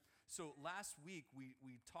So last week we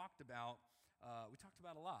talked about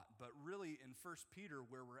a lot, but really in 1 Peter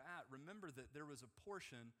where we're at, remember that there was a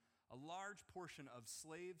large portion of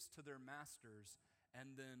slaves to their masters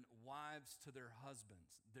and then wives to their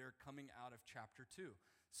husbands. They're coming out of chapter 2.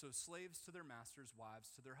 So slaves to their masters, wives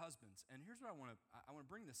to their husbands. And here's what I want to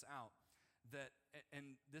bring this out,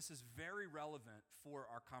 and this is very relevant for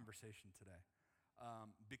our conversation today,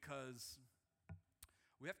 because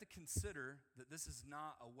we have to consider that this is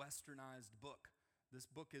not a westernized book. This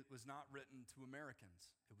book was not written to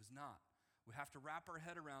Americans. It was not. We have to wrap our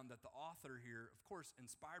head around that the author here, of course,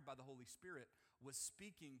 inspired by the Holy Spirit, was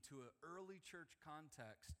speaking to an early church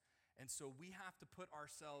context. And so we have to put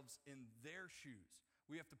ourselves in their shoes.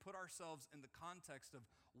 We have to put ourselves in the context of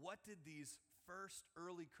what did these first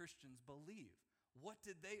early Christians believe? What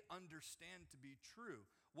did they understand to be true?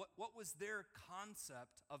 What was their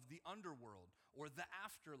concept of the underworld or the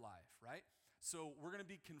afterlife, right? So we're going to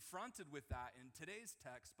be confronted with that in today's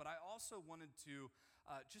text, but I also wanted to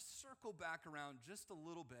just circle back around just a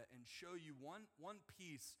little bit and show you one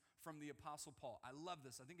piece from the Apostle Paul. I love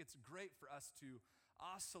this. I think it's great for us to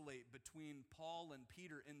oscillate between Paul and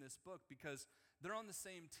Peter in this book because they're on the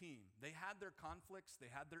same team. They had their conflicts, they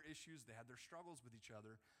had their issues, they had their struggles with each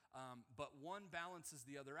other, but one balances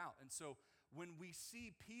the other out. And so when we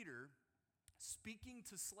see Peter speaking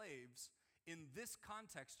to slaves in this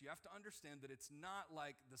context, you have to understand that it's not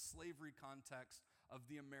like the slavery context of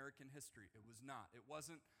the American history. It was not. It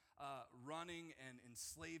wasn't running and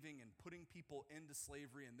enslaving and putting people into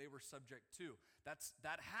slavery and they were subject to.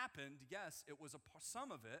 That happened, yes, it was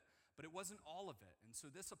some of it, but it wasn't all of it. And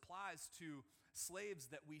so this applies to slaves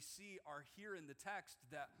that we see are here in the text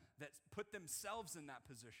that put themselves in that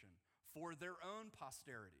position for their own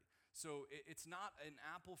posterity. So it's not an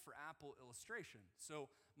apple for apple illustration. So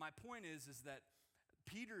my point is that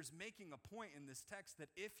Peter's making a point in this text that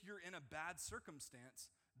if you're in a bad circumstance,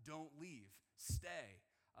 don't leave, stay.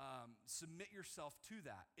 Submit yourself to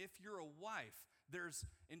that. If you're a wife, there's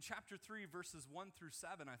in chapter 3, verses 1 through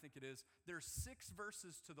 7, I think it is, there's 6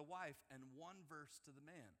 verses to the wife and 1 verse to the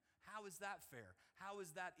man. How is that fair? How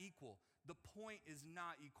is that equal? The point is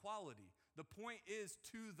not equality. The point is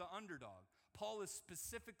to the underdog. Paul is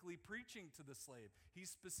specifically preaching to the slave.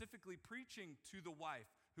 He's specifically preaching to the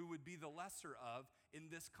wife, who would be the lesser of in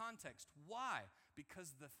this context. Why?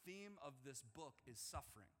 Because the theme of this book is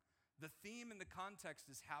suffering. The theme in the context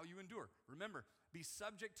is how you endure. Remember, be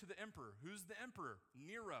subject to the emperor. Who's the emperor?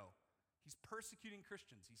 Nero. He's persecuting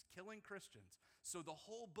Christians. He's killing Christians. So the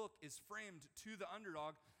whole book is framed to the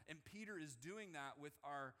underdog, and Peter is doing that with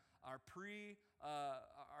our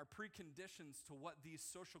preconditions to what these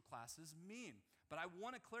social classes mean. But I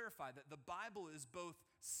want to clarify that the Bible is both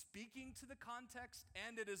speaking to the context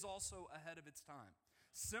and it is also ahead of its time.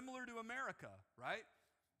 Similar to America, right?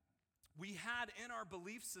 We had in our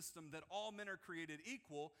belief system that all men are created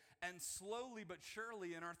equal, and slowly but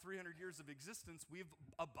surely in our 300 years of existence, we've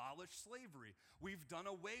abolished slavery. We've done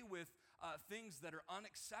away with things that are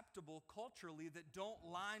unacceptable culturally that don't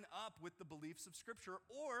line up with the beliefs of Scripture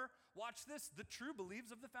or, watch this, the true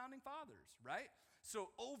beliefs of the Founding Fathers, right? So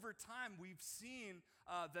over time, we've seen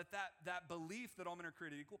that belief that all men are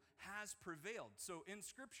created equal has prevailed. So in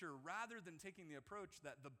Scripture, rather than taking the approach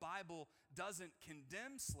that the Bible doesn't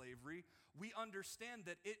condemn slavery, we understand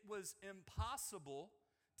that it was impossible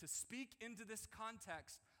to speak into this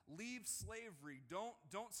context, leave slavery,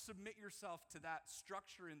 don't submit yourself to that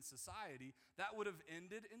structure in society. That would have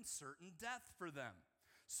ended in certain death for them.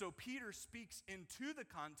 So Peter speaks into the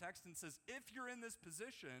context and says, if you're in this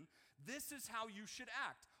position, this is how you should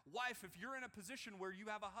act. Wife, if you're in a position where you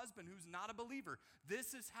have a husband who's not a believer,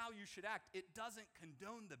 this is how you should act. It doesn't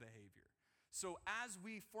condone the behavior. So as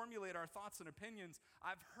we formulate our thoughts and opinions,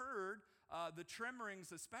 I've heard the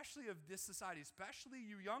tremorings, especially of this society, especially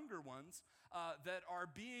you younger ones, that are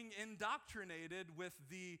being indoctrinated with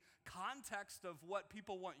the context of what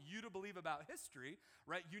people want you to believe about history,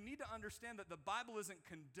 right? You need to understand that the Bible isn't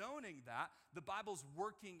condoning that. The Bible's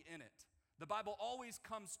working in it. The Bible always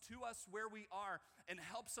comes to us where we are and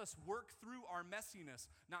helps us work through our messiness,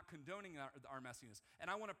 not condoning our messiness. And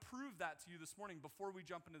I want to prove that to you this morning before we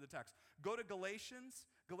jump into the text. Go to Galatians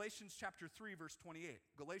chapter 3, verse 28.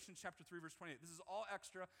 Galatians chapter 3, verse 28. This is all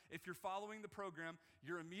extra. If you're following the program,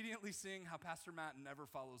 you're immediately seeing how Pastor Matt never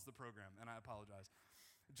follows the program, and I apologize.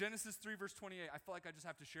 Genesis 3, verse 28. I feel like I just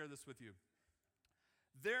have to share this with you.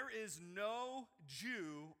 There is no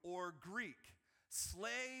Jew or Greek,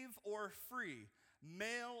 slave or free,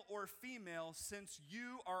 male or female, since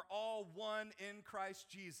you are all one in Christ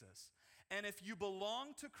Jesus. And if you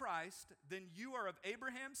belong to Christ, then you are of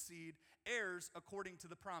Abraham's seed, heirs according to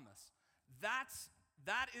the promise. That's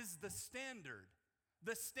That is the standard.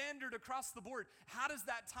 The standard across the board. How does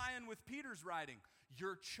that tie in with Peter's writing?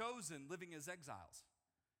 You're chosen living as exiles.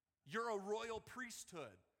 You're a royal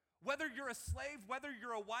priesthood. Whether you're a slave, whether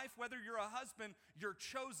you're a wife, whether you're a husband, you're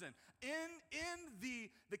chosen. In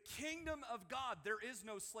the kingdom of God, there is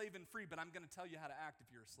no slave and free, but I'm going to tell you how to act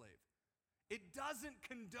if you're a slave. It doesn't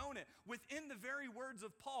condone it. Within the very words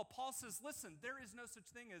of Paul, Paul says, listen, there is no such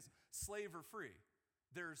thing as slave or free.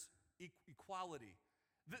 There's equality.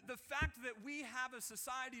 The fact that we have a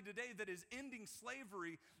society today that is ending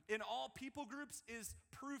slavery in all people groups is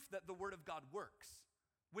proof that the Word of God works.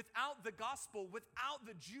 Without the gospel, without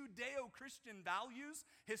the Judeo-Christian values,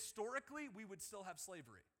 historically, we would still have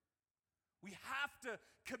slavery. We have to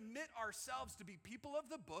commit ourselves to be people of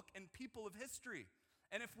the book and people of history.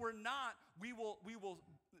 And if we're not, we will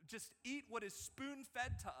just eat what is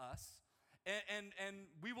spoon-fed to us, and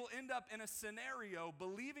we will end up in a scenario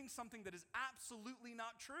believing something that is absolutely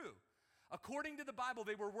not true. According to the Bible,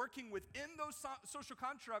 they were working within those social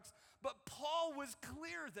constructs, but Paul was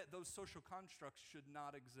clear that those social constructs should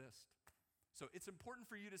not exist. So it's important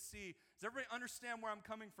for you to see, does everybody understand where I'm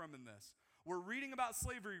coming from in this? We're reading about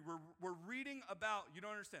slavery. We're reading about, you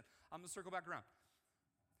don't understand. I'm going to circle back around.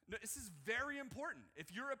 No, this is very important.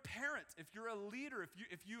 If you're a parent, if you're a leader,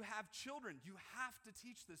 if you have children, you have to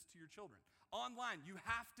teach this to your children. Online, you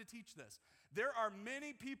have to teach this. There are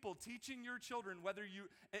many people teaching your children, whether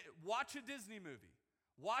you watch a Disney movie,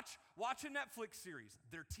 watch a Netflix series,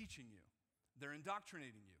 they're teaching you. They're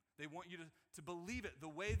indoctrinating you. They want you to believe it the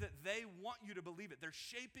way that they want you to believe it. They're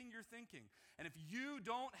shaping your thinking. And if you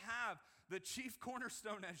don't have the chief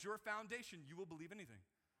cornerstone as your foundation, you will believe anything,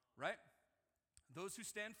 right? Those who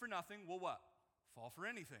stand for nothing will what? Fall for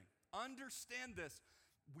anything. Understand this.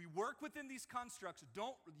 We work within these constructs.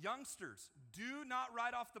 Youngsters, do not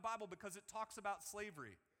write off the Bible because it talks about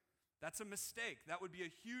slavery. That's a mistake. That would be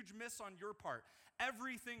a huge miss on your part.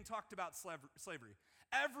 Everything talked about slavery.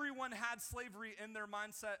 Everyone had slavery in their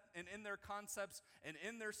mindset and in their concepts and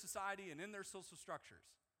in their society and in their social structures.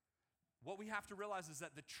 What we have to realize is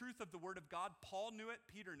that the truth of the Word of God, Paul knew it,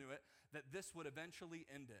 Peter knew it, that this would eventually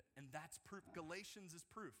end it. And that's proof. Galatians is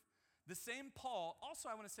proof. The same Paul, also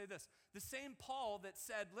I want to say this, the same Paul that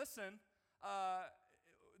said, listen,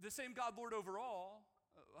 the same God, Lord over all,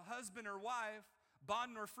 husband or wife,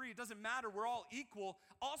 bond or free, it doesn't matter, we're all equal,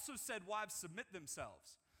 also said wives submit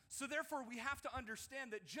themselves. So therefore we have to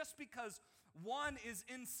understand that just because one is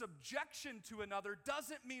in subjection to another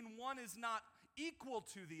doesn't mean one is not equal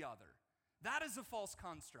to the other. That is a false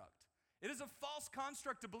construct. It is a false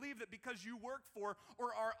construct to believe that because you work for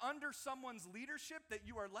or are under someone's leadership that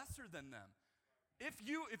you are lesser than them. If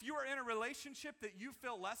you are in a relationship that you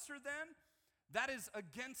feel lesser than, that is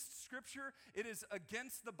against Scripture. It is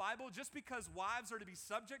against the Bible. Just because wives are to be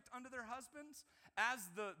subject unto their husbands as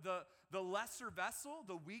the lesser vessel,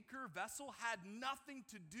 the weaker vessel, had nothing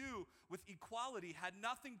to do with equality, had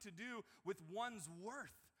nothing to do with one's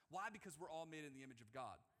worth. Why? Because we're all made in the image of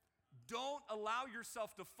God. Don't allow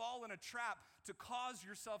yourself to fall in a trap to cause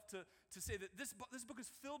yourself to say that this book is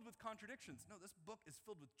filled with contradictions. No, this book is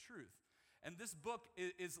filled with truth. And this book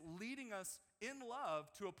is leading us in love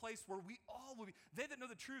to a place where we all will be. They that know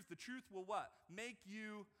the truth will what? Make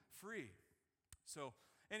you free. So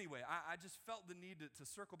anyway, I just felt the need to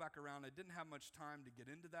circle back around. I didn't have much time to get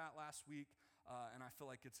into that last week, and I feel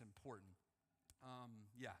like it's important.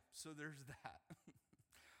 So there's that.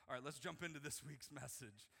 All right, let's jump into this week's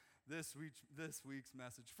message. This week's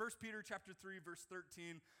message. 1 Peter chapter 3, verse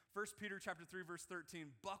 13. 1 Peter chapter 3, verse 13.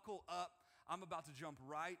 Buckle up. I'm about to jump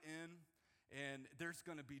right in, and there's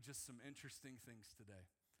going to be just some interesting things today.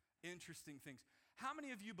 Interesting things. How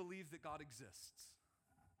many of you believe that God exists?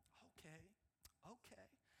 Okay.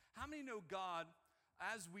 How many know God,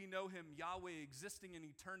 as we know him, Yahweh existing in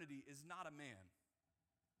eternity, is not a man?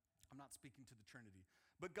 I'm not speaking to the Trinity.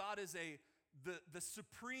 But God is the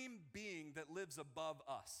supreme being that lives above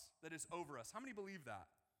us, that is over us. How many believe that?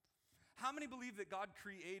 How many believe that God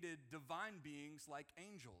created divine beings like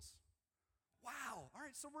angels? Wow. All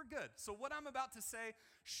right, so we're good. So what I'm about to say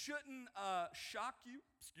shouldn't shock you,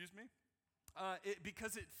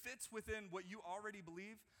 because it fits within what you already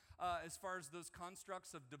believe as far as those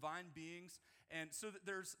constructs of divine beings. And so that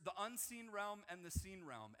there's the unseen realm and the seen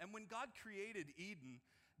realm. And when God created Eden,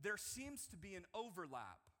 there seems to be an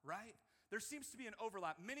overlap, right? There seems to be an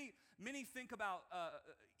overlap. Many think about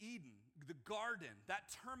Eden, the garden,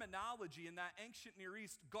 that terminology in that ancient Near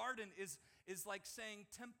East. Garden is like saying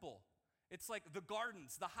temple. It's like the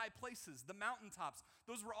gardens, the high places, the mountaintops.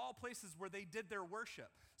 Those were all places where they did their worship.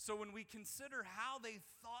 So when we consider how they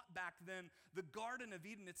thought back then, the Garden of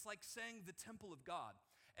Eden, it's like saying the temple of God.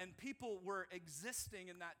 and people were existing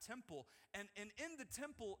in that temple. And in the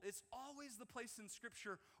temple, it's always the place in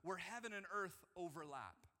Scripture where heaven and earth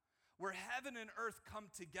overlap, where heaven and earth come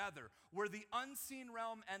together, where the unseen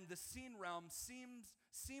realm and the seen realm seem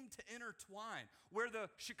to intertwine, where the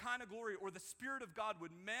Shekinah glory or the Spirit of God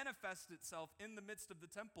would manifest itself in the midst of the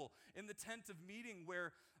temple, in the tent of meeting,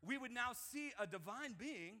 where we would now see a divine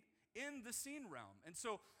being in the seen realm. And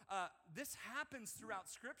so this happens throughout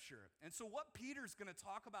Scripture. And so what Peter's going to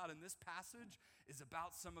talk about in this passage is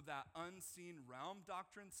about some of that unseen realm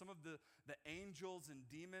doctrine, some of the angels and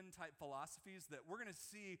demon type philosophies that we're going to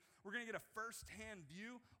see. We're going to get a firsthand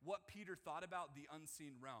view what Peter thought about the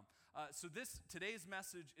unseen realm. So today's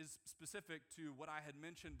message is specific to what I had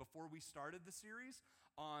mentioned before we started the series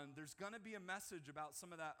on there's going to be a message about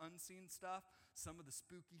some of that unseen stuff, some of the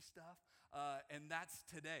spooky stuff, and that's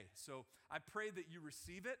today. So I pray that you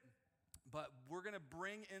receive it, but we're going to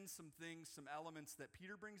bring in some things, some elements that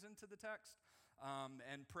Peter brings into the text,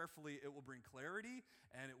 and prayerfully it will bring clarity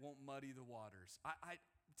and it won't muddy the waters.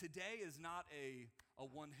 Today is not a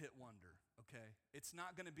one-hit wonder, okay? It's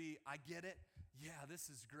not going to be, I get it, yeah,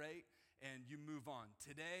 this is great, and you move on.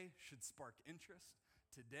 Today should spark interest.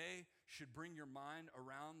 Today should bring your mind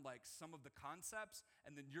around like some of the concepts,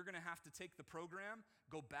 and then you're going to have to take the program,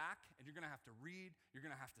 go back, and you're going to have to read, you're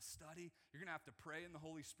going to have to study, you're going to have to pray in the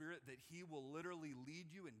Holy Spirit that He will literally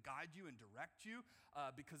lead you and guide you and direct you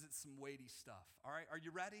because it's some weighty stuff. All right, are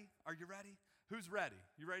you ready? Are you ready? Who's ready?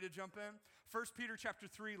 You ready to jump in? 1 Peter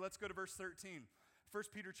chapter 3, let's go to verse 13. 1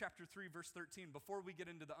 Peter chapter 3, verse 13. Before we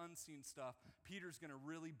get into the unseen stuff, Peter's going to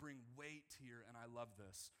really bring weight here, and I love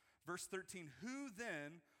this. Verse 13, who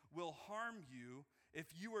then will harm you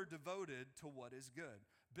if you are devoted to what is good?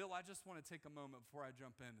 Bill, I just want to take a moment before I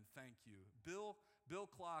jump in and thank you. Bill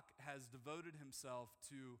Klock has devoted himself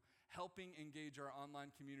to helping engage our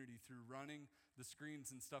online community through running the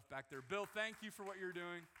screens and stuff back there. Bill, thank you for what you're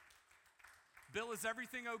doing. Bill, is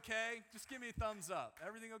everything okay? Just give me a thumbs up.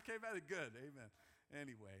 Everything okay? Good, amen.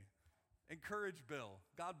 Anyway, encourage Bill.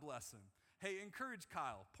 God bless him. Hey, encourage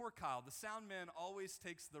Kyle. Poor Kyle. The sound man always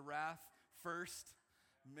takes the wrath first.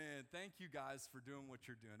 Man, thank you guys for doing what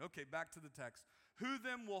you're doing. Okay, back to the text. Who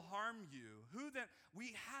then will harm you? Who then?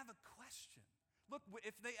 We have a question. Look,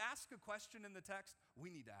 if they ask a question in the text, we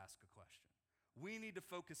need to ask a question. We need to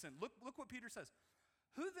focus in. Look what Peter says.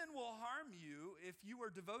 Who then will harm you if you are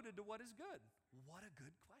devoted to what is good? What a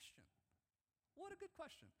good question. What a good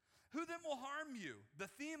question. Who then will harm you? The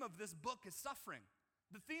theme of this book is suffering.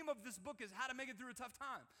 The theme of this book is how to make it through a tough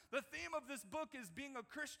time. The theme of this book is being a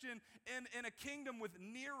Christian in a kingdom with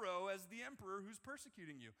Nero as the emperor who's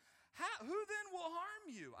persecuting you. Who then will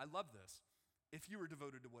harm you? I love this. If you are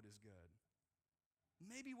devoted to what is good.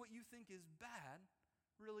 Maybe what you think is bad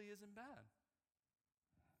really isn't bad.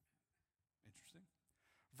 Interesting.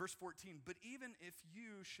 Verse 14, but even if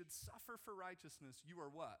you should suffer for righteousness, you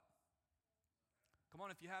are what? Come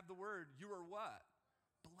on, if you have the word, you are what?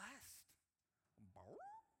 Blessed.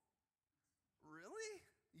 Really?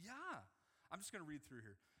 Yeah. I'm just going to read through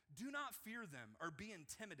here. Do not fear them or be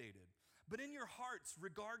intimidated, but in your hearts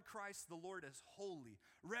regard Christ the Lord as holy,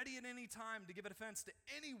 ready at any time to give offense to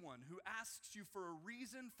anyone who asks you for a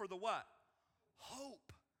reason for the what?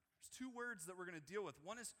 Hope. There's two words that we're going to deal with.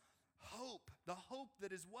 One is hope. The hope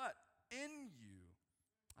that is what? In you.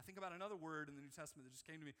 I think about another word in the New Testament that just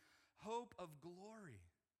came to me. Hope of glory.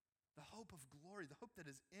 The hope of glory. The hope that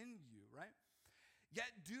is in you, right?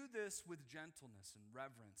 Yet do this with gentleness and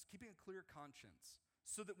reverence, keeping a clear conscience,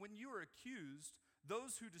 so that when you are accused,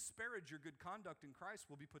 those who disparage your good conduct in Christ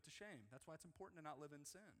will be put to shame. That's why it's important to not live in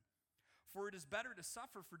sin. For it is better to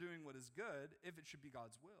suffer for doing what is good, if it should be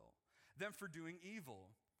God's will, than for doing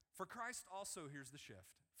evil. For Christ also, here's the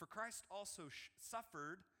shift, for Christ also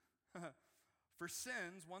suffered for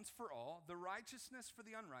sins once for all, the righteousness for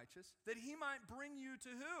the unrighteous, that he might bring you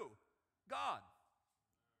to who? God.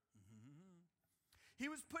 He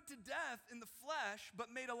was put to death in the flesh, but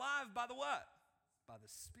made alive by the what? By the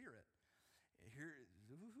Spirit. Here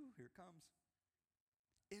it comes.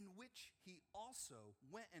 In which he also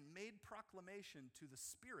went and made proclamation to the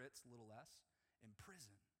spirits, little s, in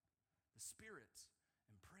prison. The spirits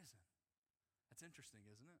in prison. That's interesting,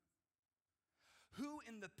 isn't it? Who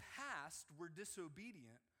in the past were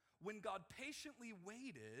disobedient when God patiently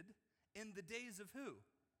waited in the days of who?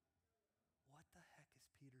 What the heck is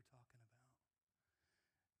Peter talking about?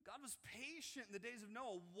 God was patient in the days of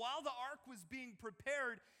Noah while the ark was being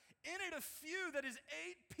prepared. In it, a few, that is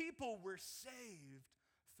 8 people, were saved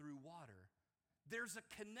through water. There's a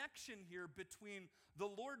connection here between the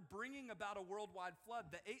Lord bringing about a worldwide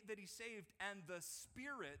flood, the 8 that he saved, and the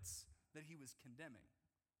spirits that he was condemning.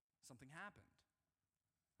 Something happened,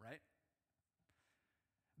 right?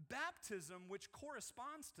 Baptism, which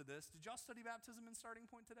corresponds to this, did y'all study baptism in Starting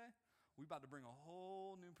Point today? We're about to bring a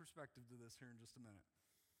whole new perspective to this here in just a minute.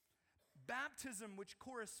 Baptism, which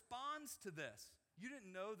corresponds to this. You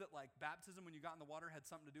didn't know that like baptism when you got in the water had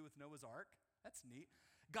something to do with Noah's Ark? That's neat.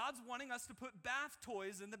 God's wanting us to put bath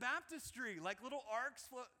toys in the baptistry, like little arks.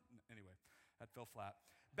 Anyway, that fell flat.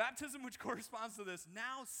 Baptism, which corresponds to this,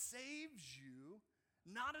 now saves you,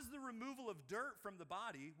 not as the removal of dirt from the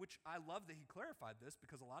body, which I love that he clarified this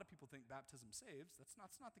because a lot of people think baptism saves. That's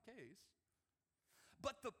not the case.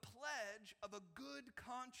 But the pledge of a good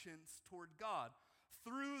conscience toward God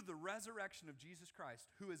through the resurrection of Jesus Christ,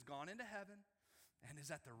 who has gone into heaven and is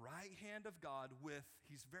at the right hand of God with,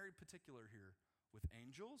 he's very particular here, with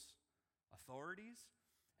angels, authorities,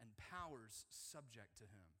 and powers subject to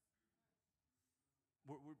him.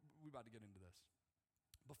 We're about to get into this.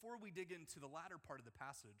 Before we dig into the latter part of the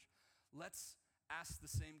passage, let's ask the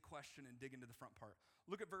same question and dig into the front part.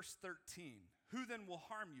 Look at verse 13. Who then will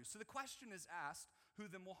harm you? So the question is asked, who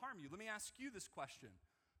then will harm you? Let me ask you this question.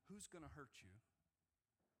 Who's going to hurt you?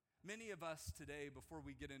 Many of us today, before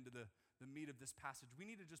we get into the meat of this passage, we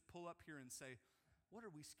need to just pull up here and say, what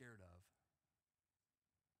are we scared of?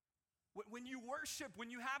 When you worship,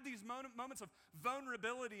 when you have these moments of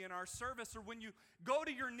vulnerability in our service, or when you go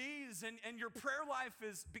to your knees and your prayer life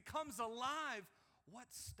becomes alive,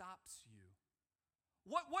 what stops you?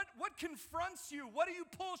 What confronts you? What do you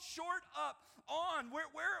pull short up on?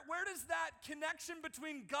 Where does that connection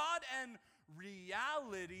between God and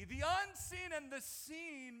reality, the unseen and the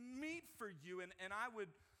seen, meet for you? And I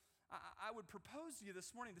would propose to you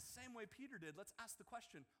this morning the same way Peter did. Let's ask the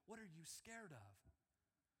question, what are you scared of?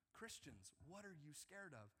 Christians, what are you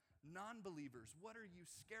scared of? Non-believers, what are you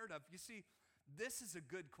scared of? You see, this is a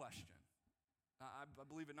good question. I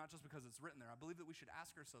believe it not just because it's written there. I believe that we should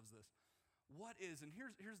ask ourselves this. What is, and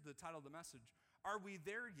here's the title of the message, are we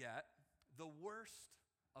there yet? The worst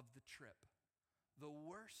of the trip. The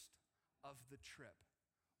worst of the trip.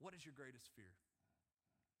 What is your greatest fear?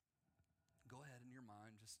 Go ahead in your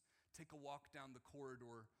mind, just take a walk down the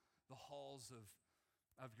corridor, the halls of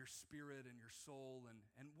your spirit and your soul,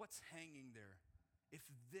 and what's hanging there. If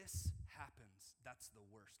this happens, that's the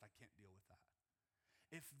worst. I can't deal with that.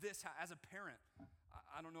 If this, as a parent,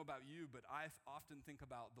 I don't know about you, but I often think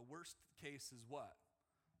about the worst case is what?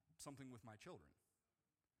 Something with my children.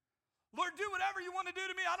 Lord, do whatever you want to do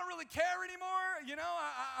to me. I don't really care anymore. You know,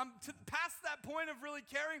 I'm past that point of really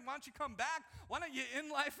caring. Why don't you come back? Why don't you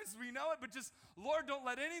end life as we know it? But just, Lord, don't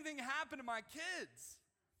let anything happen to my kids.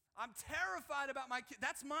 I'm terrified about my kids.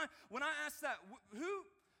 When I ask that,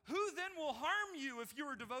 who then will harm you if you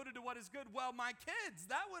are devoted to what is good? Well, my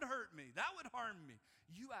kids, that would hurt me. That would harm me.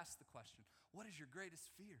 You ask the question, what is your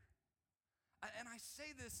greatest fear? And I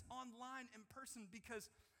say this online, in person,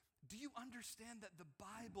 because do you understand that the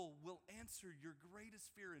Bible will answer your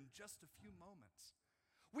greatest fear in just a few moments?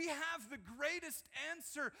 We have the greatest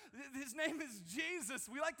answer. His name is Jesus.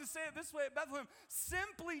 We like to say it this way at Bethlehem,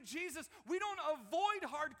 simply Jesus. We don't avoid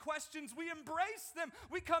hard questions. We embrace them.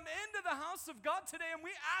 We come into the house of God today and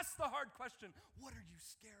we ask the hard question, what are you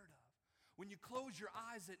scared of? When you close your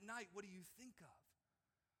eyes at night, what do you think of?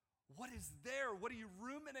 What is there? What do you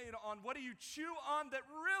ruminate on? What do you chew on that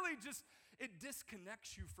really just, it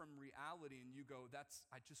disconnects you from reality and you go,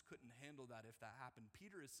 I just couldn't handle that if that happened.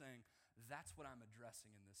 Peter is saying, that's what I'm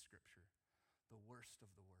addressing in this scripture, the worst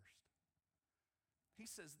of the worst. He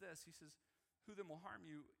says this, he says, who then will harm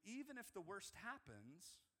you? Even if the worst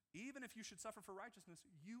happens, even if you should suffer for righteousness,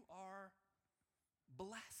 you are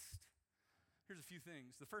blessed. Here's a few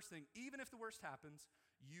things. The first thing, even if the worst happens,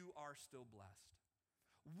 you are still blessed.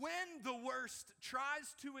 When the worst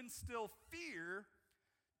tries to instill fear,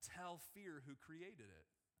 tell fear who created it.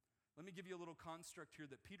 Let me give you a little construct here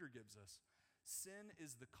that Peter gives us. Sin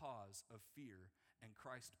is the cause of fear, and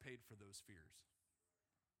Christ paid for those fears.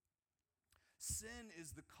 Sin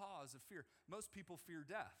is the cause of fear. Most people fear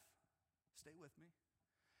death. Stay with me.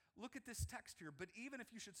 Look at this text here. But even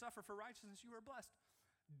if you should suffer for righteousness, you are blessed.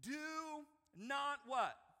 Do not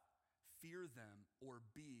what? Fear them or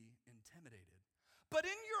be intimidated. But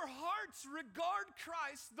in your hearts, regard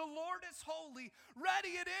Christ, the Lord is holy,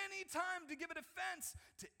 ready at any time to give a defense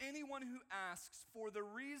to anyone who asks for the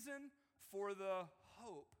reason for the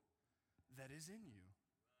hope that is in you.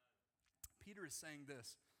 Peter is saying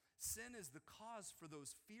this, sin is the cause for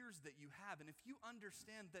those fears that you have. And if you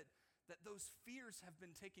understand that those fears have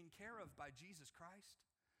been taken care of by Jesus Christ,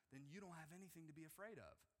 then you don't have anything to be afraid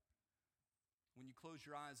of. When you close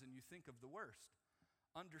your eyes and you think of the worst,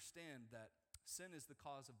 understand that Sin is the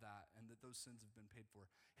cause of that, and that those sins have been paid for.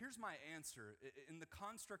 Here's my answer. In the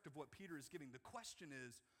construct of what Peter is giving, the question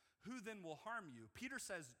is, who then will harm you? Peter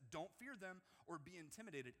says, don't fear them or be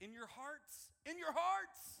intimidated. In your hearts,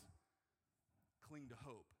 cling to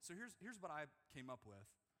hope. So here's what I came up with.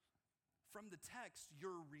 From the text,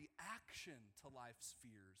 your reaction to life's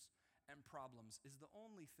fears and problems is the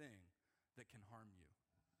only thing that can harm you.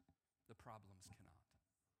 The problems cannot.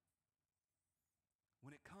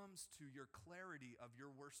 When it comes to your clarity of your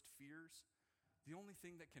worst fears, the only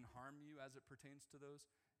thing that can harm you as it pertains to those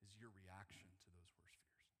is your reaction to those worst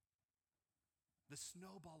fears. The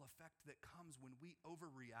snowball effect that comes when we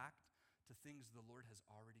overreact to things the Lord has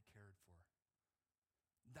already cared for.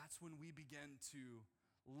 That's when we begin to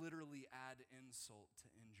literally add insult to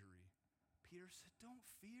injury. Peter said, don't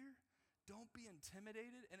fear, don't be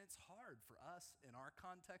intimidated. And it's hard for us in our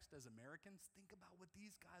context as Americans. Think about what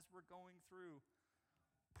these guys were going through.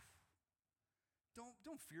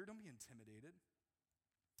 Don't fear, don't be intimidated.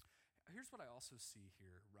 Here's what I also see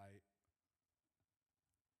here, right?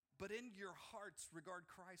 But in your hearts, regard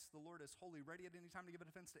Christ, the Lord, as holy, ready at any time to give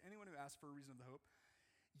an offense to anyone who asks for a reason of the hope.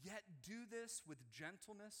 Yet do this with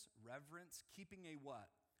gentleness, reverence, keeping a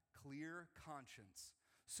what? Clear conscience.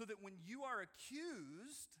 So that when you are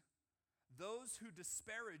accused, those who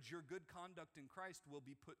disparage your good conduct in Christ will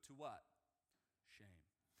be put to what? Shame.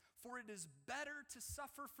 For it is better to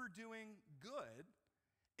suffer for doing good,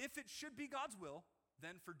 if it should be God's will,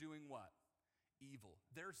 than for doing what? Evil.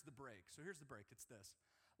 There's the break. So here's the break. It's this.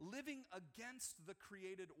 Living against the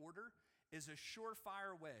created order is a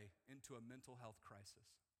surefire way into a mental health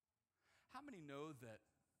crisis. How many know that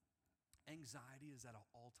anxiety is at an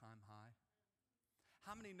all-time high?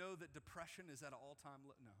 How many know that depression is at an all-time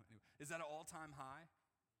is at an all-time high?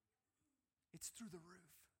 It's through the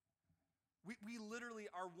roof. We literally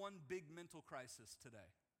are one big mental crisis today.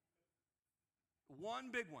 One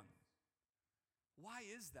big one. Why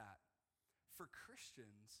is that? For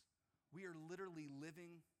Christians, we are literally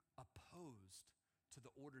living opposed to the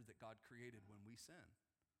order that God created when we sin.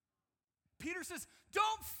 Peter says,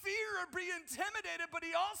 don't fear or be intimidated, but he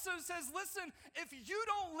also says, listen, if you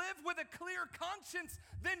don't live with a clear conscience,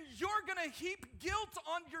 then you're going to heap guilt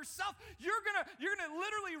on yourself. You're going to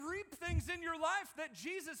literally reap things in your life that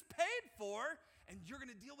Jesus paid for, and you're going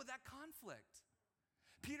to deal with that conflict.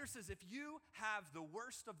 Peter says, if you have the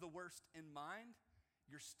worst of the worst in mind,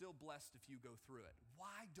 you're still blessed if you go through it.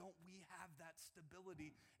 Why don't we have that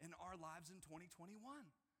stability in our lives in 2021?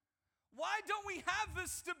 Why don't we have the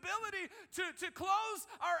stability to close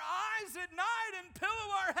our eyes at night and pillow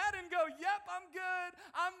our head and go, yep, I'm good,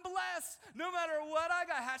 I'm blessed, no matter what I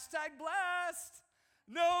got, #blessed,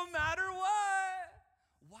 no matter what.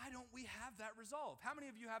 Why don't we have that resolve? How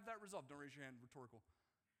many of you have that resolve? Don't raise your hand, rhetorical.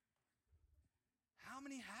 How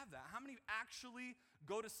many have that? How many actually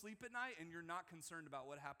go to sleep at night and you're not concerned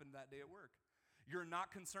about what happened that day at work? You're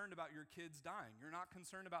not concerned about your kids dying. You're not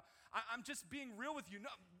concerned about, I'm just being real with you.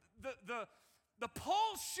 No, the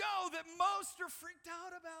polls show that most are freaked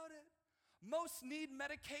out about it. Most need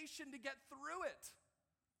medication to get through it.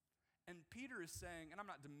 And Peter is saying, and I'm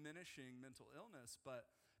not diminishing mental illness, but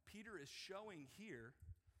Peter is showing here,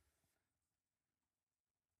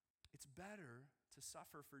 it's better to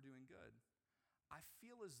suffer for doing good. I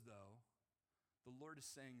feel as though the Lord is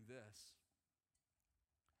saying this.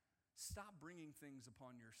 Stop bringing things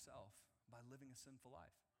upon yourself by living a sinful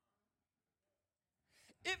life.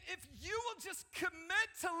 If you will just commit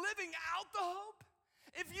to living out the hope,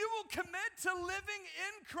 if you will commit to living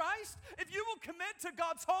in Christ, if you will commit to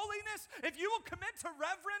God's holiness, if you will commit to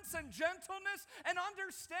reverence and gentleness and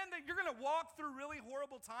understand that you're going to walk through really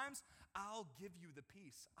horrible times, I'll give you the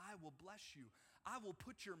peace. I will bless you. I will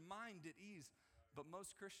put your mind at ease. But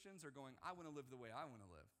most Christians are going, I want to live the way I want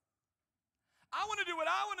to live. I want to do what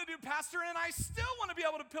I want to do, Pastor, and I still want to be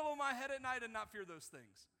able to pillow my head at night and not fear those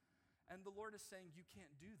things. And the Lord is saying, you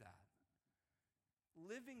can't do that.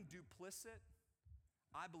 Living duplicit,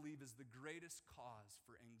 I believe, is the greatest cause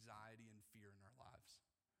for anxiety and fear in our lives.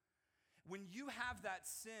 When you have that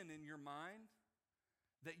sin in your mind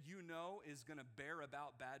that you know is going to bear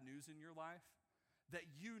about bad news in your life, that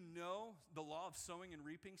you know the law of sowing and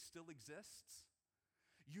reaping still exists,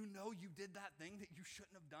 you know you did that thing that you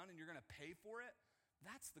shouldn't have done and you're going to pay for it,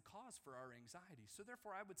 that's the cause for our anxiety. So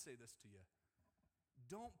therefore, I would say this to you.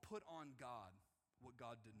 Don't put on God what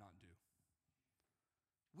God did not do.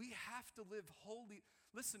 We have to live holy.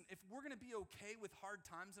 Listen, if we're going to be okay with hard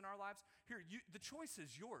times in our lives, the choice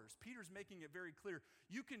is yours. Peter's making it very clear.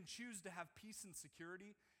 You can choose to have peace and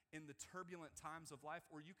security in the turbulent times of life,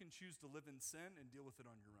 or you can choose to live in sin and deal with it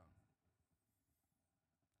on your own.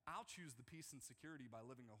 I'll choose the peace and security by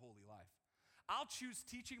living a holy life. I'll choose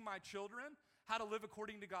teaching my children how to live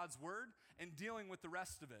according to God's word and dealing with the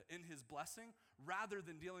rest of it in his blessing rather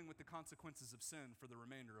than dealing with the consequences of sin for the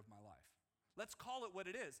remainder of my life. Let's call it what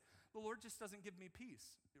it is. The Lord just doesn't give me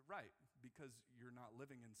peace. Right, because you're not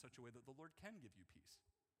living in such a way that the Lord can give you peace.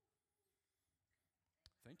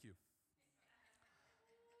 Thank you.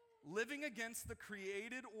 Living against the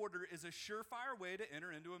created order is a surefire way to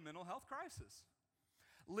enter into a mental health crisis.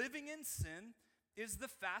 Living in sin is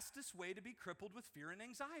the fastest way to be crippled with fear and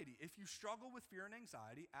anxiety. If you struggle with fear and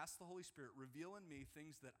anxiety, ask the Holy Spirit, reveal in me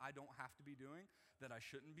things that I don't have to be doing, that I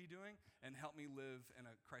shouldn't be doing, and help me live in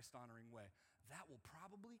a Christ-honoring way. That will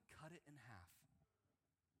probably cut it in half.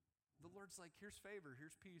 The Lord's like, here's favor,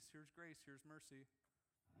 here's peace, here's grace, here's mercy.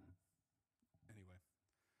 Anyway,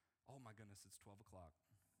 oh my goodness, it's 12 o'clock.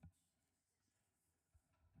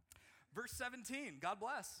 Verse 17, God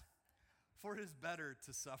bless. For it is better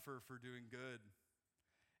to suffer for doing good,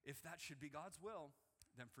 if that should be God's will,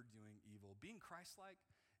 than for doing evil. Being Christ-like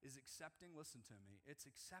is accepting, listen to me, it's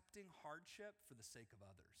accepting hardship for the sake of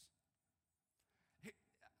others. Hey,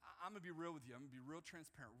 I'm going to be real with you. I'm going to be real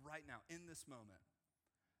transparent right now in this moment.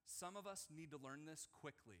 Some of us need to learn this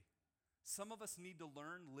quickly. Some of us need to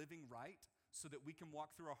learn living right so that we can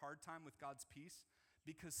walk through a hard time with God's peace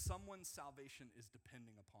because someone's salvation is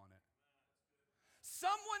depending upon it.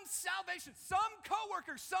 Someone's salvation, some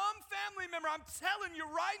coworker, some family member, I'm telling you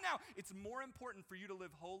right now, it's more important for you to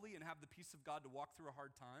live holy and have the peace of God to walk through a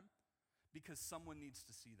hard time because someone needs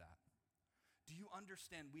to see that. Do you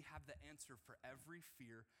understand we have the answer for every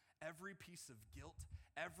fear, every piece of guilt,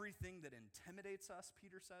 everything that intimidates us,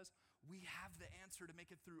 Peter says? We have the answer to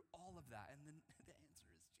make it through all of that, and then the answer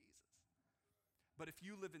is Jesus. But if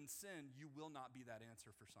you live in sin, you will not be that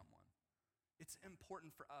answer for someone. It's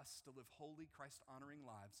important for us to live holy, Christ-honoring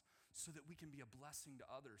lives so that we can be a blessing to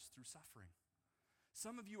others through suffering.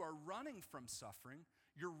 Some of you are running from suffering.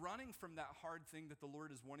 You're running from that hard thing that the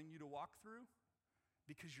Lord is wanting you to walk through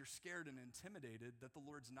because you're scared and intimidated that the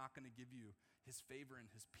Lord's not going to give you his favor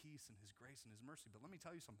and his peace and his grace and his mercy. But let me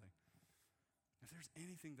tell you something. If there's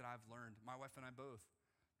anything that I've learned, my wife and I both,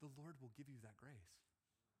 the Lord will give you that grace.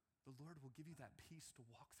 The Lord will give you that peace to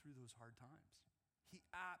walk through those hard times. He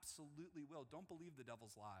absolutely will. Don't believe the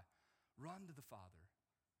devil's lie. Run to the Father.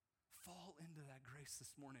 Fall into that grace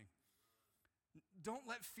this morning. Don't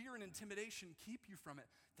let fear and intimidation keep you from it.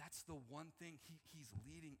 That's the one thing he's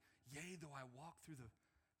leading. Yea, though I walk through the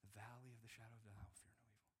valley of the shadow of death, I will fear no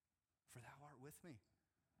evil. For thou art with me.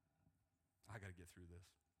 I got to get through this.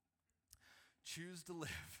 Choose to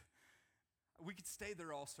live. We could stay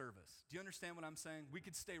there all service. Do you understand what I'm saying? We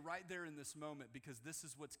could stay right there in this moment because this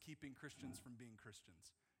is what's keeping Christians from being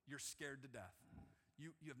Christians. You're scared to death.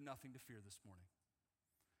 You have nothing to fear this morning.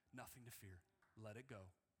 Nothing to fear. Let it go.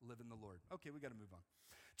 Live in the Lord. Okay, we got to move on.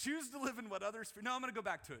 Choose to live in what others fear. No, I'm going to go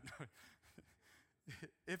back to it.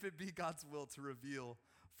 If it be God's will to reveal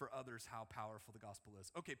for others how powerful the gospel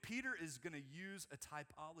is. Okay, Peter is going to use a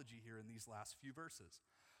typology here in these last few verses.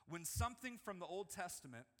 When something from the Old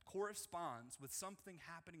Testament corresponds with something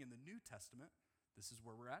happening in the New Testament, this is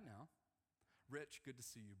where we're at now. Rich, good to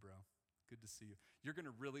see you, bro. Good to see you. You're going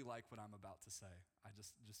to really like what I'm about to say.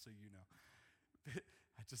 Just so you know.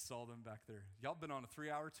 I just saw them back there. Y'all been on a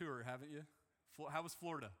 3-hour tour, haven't you? How was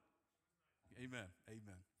Florida? Amen.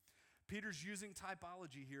 Amen. Peter's using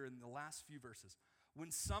typology here in the last few verses.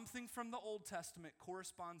 When something from the Old Testament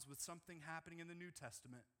corresponds with something happening in the New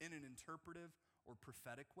Testament in an interpretive or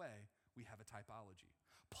prophetic way, we have a typology.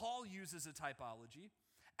 Paul uses a typology.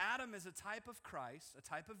 Adam is a type of Christ, a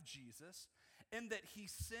type of Jesus, in that he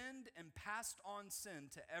sinned and passed on sin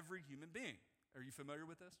to every human being. Are you familiar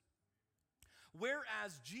with this?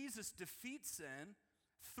 Whereas Jesus defeats sin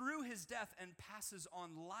through his death and passes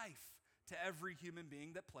on life to every human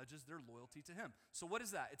being that pledges their loyalty to him. So what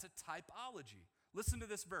is that? It's a typology. Listen to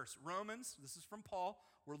this verse. Romans, this is from Paul.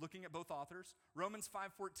 We're looking at both authors. Romans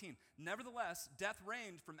 5:14. Nevertheless, death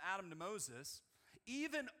reigned from Adam to Moses,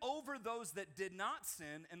 even over those that did not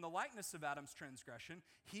sin in the likeness of Adam's transgression.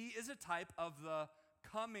 He is a type of the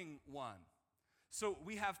coming one. So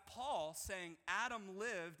we have Paul saying Adam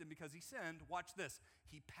lived, and because he sinned, watch this,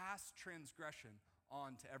 he passed transgression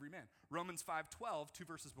on to every man. Romans 5:12, 2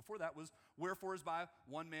 verses before that was, wherefore is by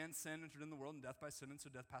one man sin entered in the world, and death by sin, and so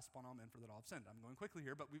death passed upon all men, for that all have sinned. I'm going quickly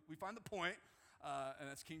here, but we find the point, and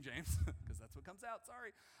that's King James, because that's what comes out,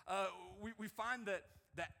 sorry. We find that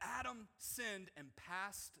Adam sinned and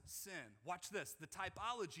passed sin. Watch this, the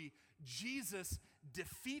typology, Jesus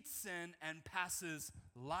defeats sin and passes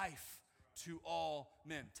life to all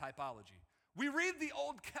men. Typology. We read the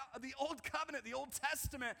Old Covenant, the Old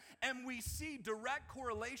Testament, and we see direct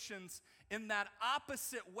correlations in that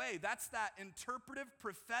opposite way. That's that interpretive,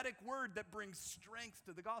 prophetic word that brings strength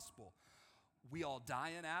to the gospel. We all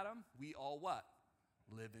die in Adam. We all what?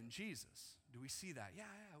 Live in Jesus. Do we see that? Yeah,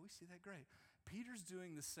 we see that. Great. Peter's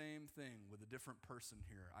doing the same thing with a different person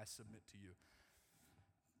here, I submit to you.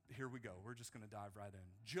 Here we go. We're just going to dive right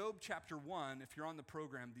in. Job chapter 1, if you're on the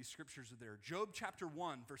program, these scriptures are there. Job chapter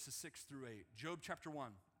 1, verses 6 through 8. Job chapter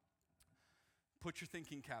 1. Put your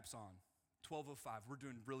thinking caps on. 12:05. We're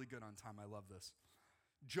doing really good on time. I love this.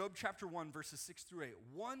 Job chapter 1, verses 6 through 8.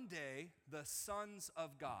 One day, the sons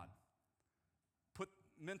of God. Put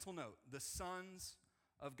mental note. The sons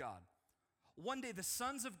of God. One day, the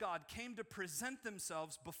sons of God came to present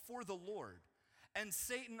themselves before the Lord, and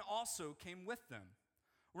Satan also came with them.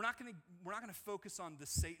 We're not going to focus on the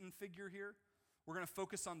Satan figure here. We're going to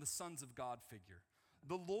focus on the sons of God figure.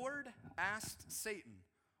 The Lord asked Satan,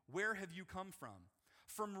 "Where have you come from?"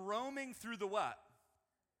 "From roaming through the what?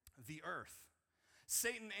 The earth."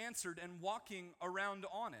 Satan answered, "And walking around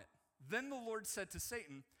on it." Then the Lord said to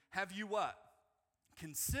Satan, "Have you what?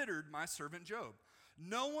 Considered my servant Job?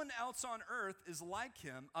 No one else on earth is like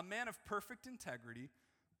him, a man of perfect integrity,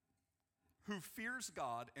 who fears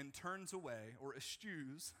God and turns away, or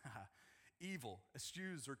eschews evil.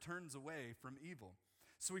 Eschews or turns away from evil.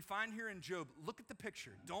 So we find here in Job, look at the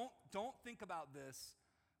picture. Don't think about this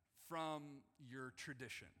from your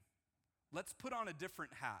tradition. Let's put on a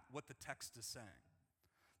different hat, what the text is saying.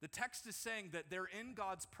 The text is saying that they're in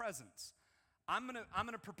God's presence. I'm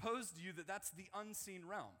gonna propose to you that that's the unseen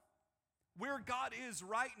realm. Where God is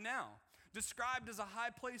right now, described as a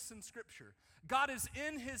high place in Scripture. God is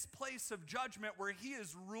in his place of judgment where he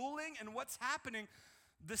is ruling, and what's happening,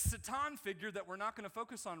 the Satan figure that we're not going to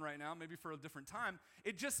focus on right now, maybe for a different time,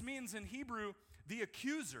 it just means in Hebrew, the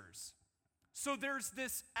accusers. So there's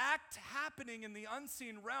this act happening in the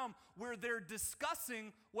unseen realm where they're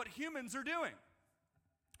discussing what humans are doing.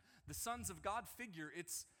 The sons of God figure,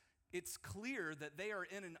 it's clear that they are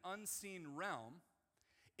in an unseen realm,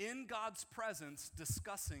 in God's presence,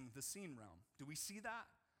 discussing the seen realm. Do we see that?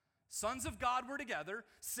 Sons of God were together.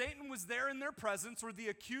 Satan was there in their presence, or the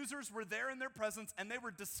accusers were there in their presence, and they were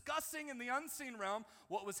discussing in the unseen realm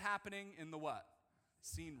what was happening in the what?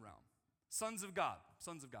 Seen realm. Sons of God.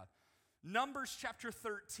 Sons of God. Numbers chapter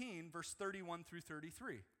 13, verse 31 through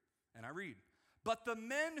 33. And I read, "But the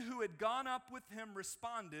men who had gone up with him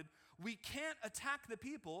responded, 'We can't attack the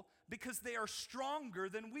people because they are stronger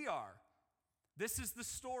than we are.'" This is the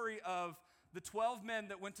story of the 12 men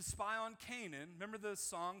that went to spy on Canaan. Remember the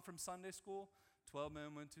song from Sunday school? 12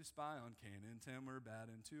 men went to spy on Canaan, 10 were bad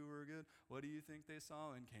and 2 were good. What do you think they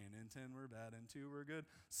saw in Canaan? 10 were bad and 2 were good.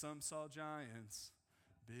 Some saw giants,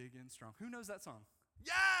 big and strong. Who knows that song?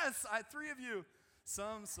 Yes, 3 of you.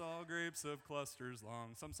 Some saw grapes of clusters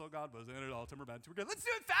long. Some saw God was in it all. 10 were bad and 2 were good. Let's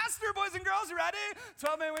do it faster, boys and girls. You ready?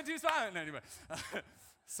 12 men went to spy. Anyway,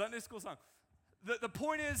 Sunday school song. The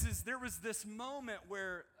point is there was this moment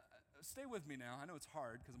where, stay with me now. I know it's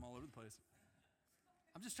hard because I'm all over the place.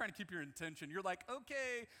 I'm just trying to keep your attention. You're like,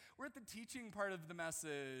 okay, we're at the teaching part of the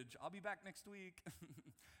message. I'll be back next week.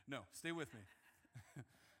 No, stay with me.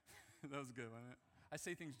 That was good, wasn't it? I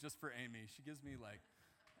say things just for Amy. She gives me like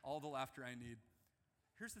all the laughter I need.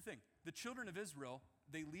 Here's the thing. The children of Israel,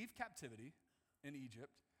 they leave captivity in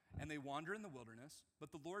Egypt and they wander in the wilderness,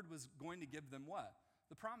 but the Lord was going to give them what?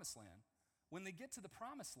 The promised land. When they get to the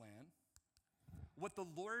promised land, what the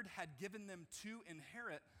Lord had given them to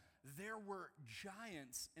inherit, there were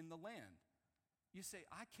giants in the land. You say,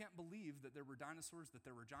 I can't believe that there were dinosaurs, that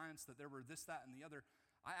there were giants, that there were this, that, and the other.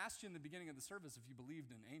 I asked you in the beginning of the service if you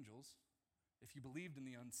believed in angels, if you believed in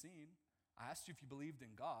the unseen. I asked you if you believed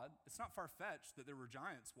in God. It's not far-fetched that there were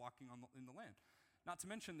giants walking in the land. Not to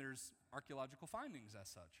mention there's archaeological findings as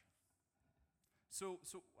such. So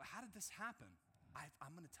how did this happen?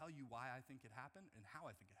 I'm going to tell you why I think it happened and how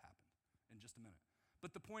I think it happened in just a minute.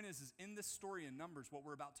 But the point is in this story in Numbers, what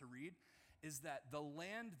we're about to read is that the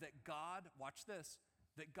land that God, watch this,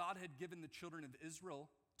 that God had given the children of Israel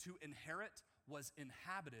to inherit was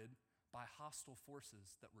inhabited by hostile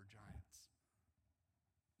forces that were giants.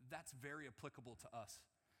 That's very applicable to us.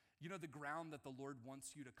 You know the ground that the Lord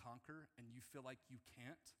wants you to conquer and you feel like you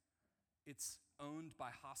can't? It's owned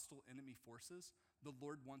by hostile enemy forces. The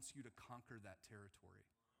Lord wants you to conquer that territory.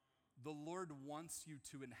 The Lord wants you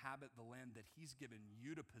to inhabit the land that he's given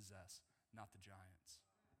you to possess, not the giants.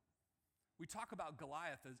 We talk about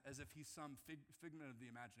Goliath as if he's some figment of the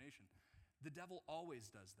imagination. The devil always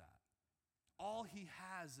does that. All he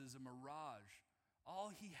has is a mirage. All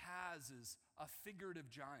he has is a figurative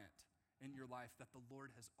giant. in your life that the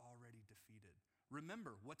Lord has already defeated.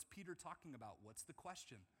 Remember, what's Peter talking about? What's the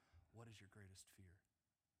question? What is your greatest fear?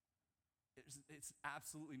 It's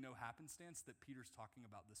absolutely no happenstance that Peter's talking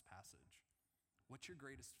about this passage. What's your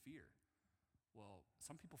greatest fear? Well,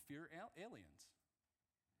 some people fear aliens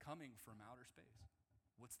coming from outer space.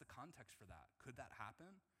 What's the context for that? Could that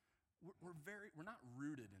happen? We're not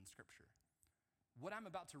rooted in Scripture. What I'm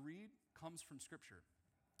about to read comes from Scripture.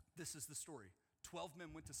 This is the story. 12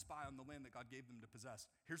 men went to spy on the land that God gave them to possess.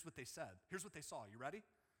 Here's what they said. Here's what they saw. You ready?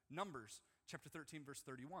 Numbers chapter 13, verse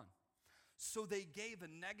 31. So they gave a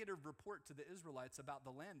negative report to the Israelites about the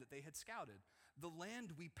land that they had scouted. The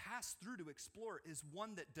land we passed through to explore is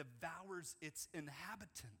one that devours its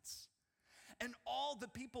inhabitants. And all the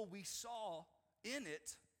people we saw in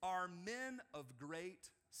it are men of great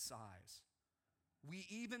size. We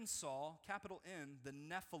even saw, capital N, the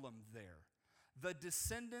Nephilim there. The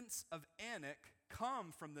descendants of Anak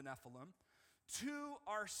come from the Nephilim. To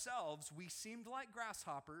ourselves, we seemed like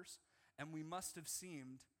grasshoppers, and we must have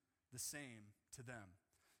seemed the same to them.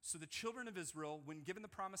 So the children of Israel, when given the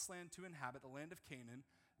promised land to inhabit, the land of Canaan,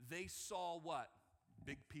 they saw what?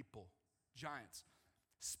 Big people, giants.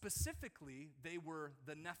 Specifically, they were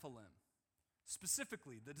the Nephilim.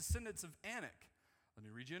 Specifically, the descendants of Anak. Let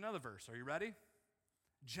me read you another verse. Are you ready?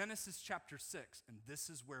 Genesis chapter 6, and this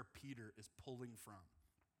is where Peter is pulling from.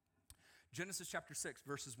 Genesis chapter 6,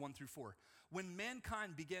 verses 1 through 4. When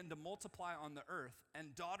mankind began to multiply on the earth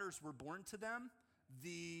and daughters were born to them,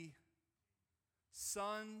 the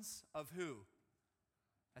sons of who?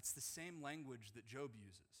 That's the same language that Job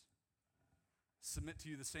uses. Submit to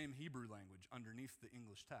you the same Hebrew language underneath the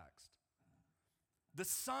English text. The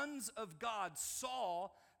sons of God saw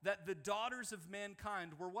that the daughters of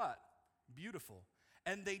mankind were what? Beautiful.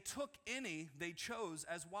 And they took any they chose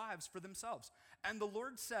as wives for themselves. And the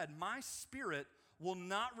Lord said, my spirit will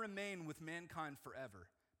not remain with mankind forever,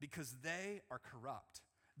 because they are corrupt.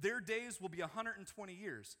 Their days will be 120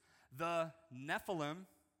 years. The Nephilim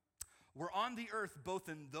were on the earth both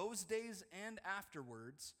in those days and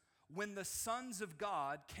afterwards, when the sons of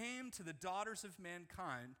God came to the daughters of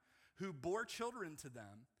mankind, who bore children to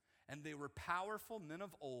them, and they were powerful men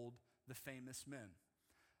of old, the famous men.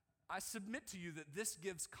 I submit to you that this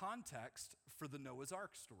gives context for the Noah's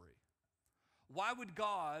Ark story. Why would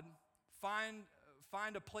God find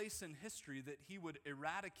a place in history that he would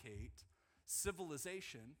eradicate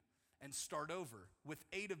civilization and start over with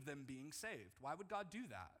 8 of them being saved? Why would God do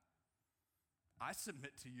that? I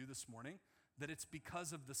submit to you this morning that it's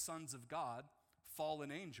because of the sons of God,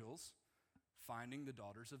 fallen angels, finding the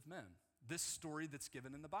daughters of men. This story that's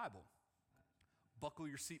given in the Bible. Buckle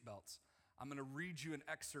your seatbelts. I'm going to read you an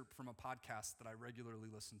excerpt from a podcast that I regularly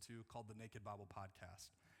listen to called the Naked Bible Podcast.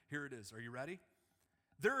 Here it is. Are you ready?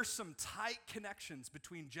 There are some tight connections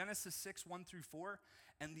between Genesis 6, 1 through 4,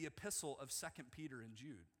 and the epistle of 2 Peter and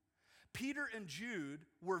Jude. Peter and Jude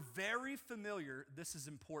were very familiar, this is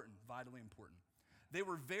important, vitally important. They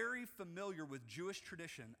were very familiar with Jewish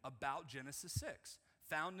tradition about Genesis 6,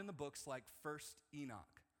 found in the books like 1st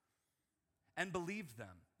Enoch, and believed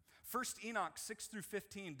them. 1st Enoch 6 through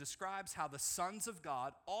 15 describes how the sons of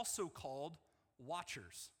God, also called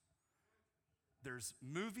watchers. There's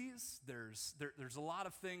movies, there's a lot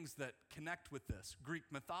of things that connect with this. Greek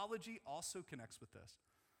mythology also connects with this.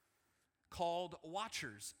 Called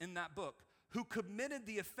watchers in that book, who committed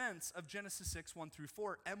the offense of Genesis 6, 1 through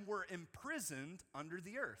 4, and were imprisoned under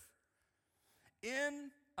the earth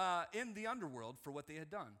in the underworld for what they had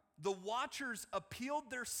done. The watchers appealed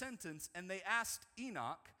their sentence, and they asked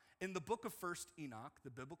Enoch, in the book of 1st Enoch,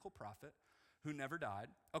 the biblical prophet who never died,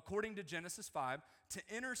 according to Genesis 5, to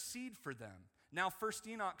intercede for them. Now, 1st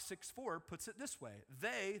Enoch 6:4 puts it this way.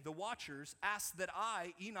 They, the watchers, asked that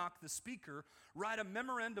I, Enoch the speaker, write a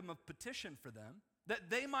memorandum of petition for them,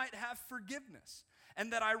 that they might have forgiveness,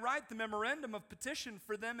 and that I write the memorandum of petition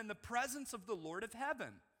for them in the presence of the Lord of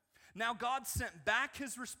heaven. Now God sent back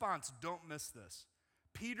his response. Don't miss this.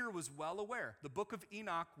 Peter was well aware. The book of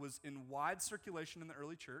Enoch was in wide circulation in the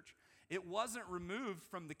early church. It wasn't removed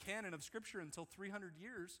from the canon of Scripture until 300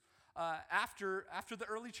 years after the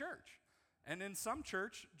early church. And in some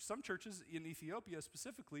churches in Ethiopia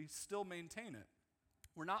specifically still maintain it.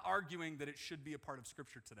 We're not arguing that it should be a part of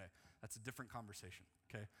Scripture today. That's a different conversation,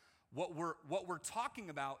 okay? What we're talking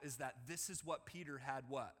about is that this is what Peter had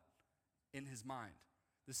what? In his mind.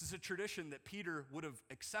 This is a tradition that Peter would have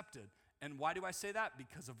accepted. And why do I say that?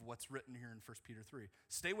 Because of what's written here in 1 Peter 3.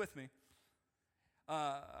 Stay with me.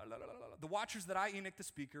 The watchers that I, Enoch the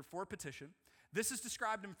speaker, for petition. This is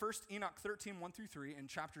described in 1 Enoch 13, 1 through 3, and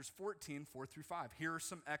chapters 14, 4 through 5. Here are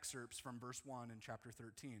some excerpts from verse 1 in chapter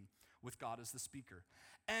 13. with God as the speaker.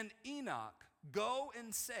 And Enoch, go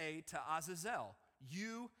and say to Azazel,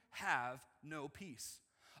 you have no peace.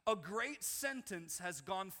 A great sentence has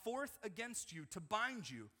gone forth against you to bind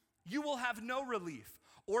you. You will have no relief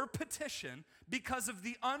or petition because of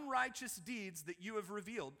the unrighteous deeds that you have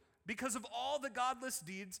revealed, because of all the godless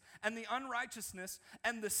deeds and the unrighteousness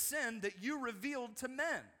and the sin that you revealed to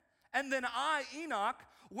men. And then I, Enoch,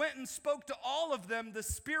 went and spoke to all of them, the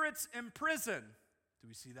spirits imprisoned. Do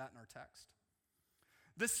we see that in our text?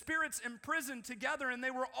 The spirits imprisoned together, and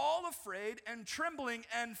they were all afraid and trembling,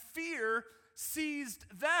 and fear seized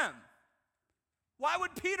them. Why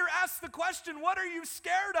would Peter ask the question, what are you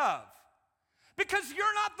scared of? Because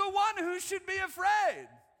you're not the one who should be afraid.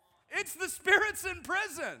 It's the spirits in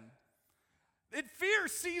prison. Fear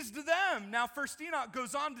seized them. Now, First Enoch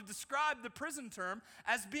goes on to describe the prison term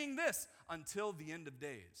as being this, until the end of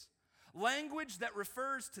days. Language that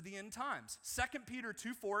refers to the end times. 2 Peter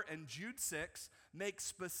 2:4 and Jude 6 make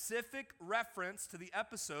specific reference to the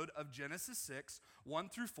episode of Genesis 6, 1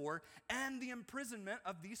 through 4, and the imprisonment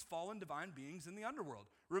of these fallen divine beings in the underworld.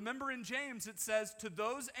 Remember in James it says, to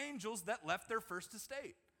those angels that left their first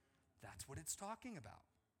estate. That's what it's talking about.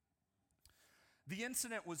 The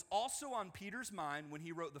incident was also on Peter's mind when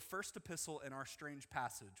he wrote the first epistle in our strange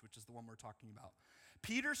passage, which is the one we're talking about.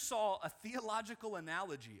 Peter saw a theological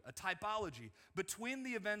analogy, a typology, between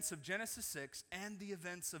the events of Genesis 6 and the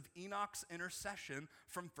events of Enoch's intercession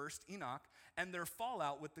from 1st Enoch and their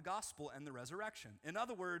fallout with the gospel and the resurrection. In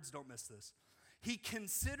other words, don't miss this. He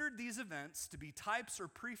considered these events to be types or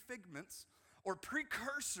prefigments or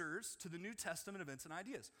precursors to the New Testament events and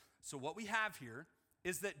ideas. So what we have here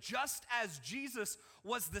is that just as Jesus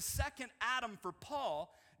was the second Adam for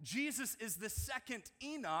Paul, Jesus is the second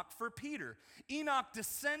Enoch for Peter. Enoch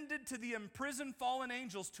descended to the imprisoned fallen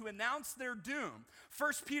angels to announce their doom.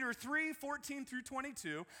 1 Peter 3:14 through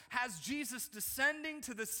 22 has Jesus descending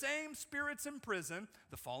to the same spirits in prison,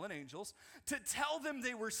 the fallen angels, to tell them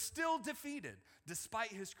they were still defeated despite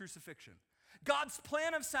his crucifixion. God's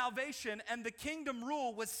plan of salvation and the kingdom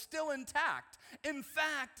rule was still intact. In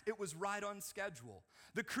fact, it was right on schedule.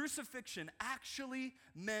 The crucifixion actually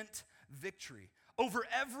meant victory over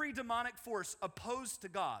every demonic force opposed to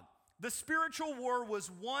God. The spiritual war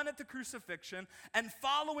was won at the crucifixion, and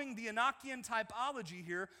following the Enochian typology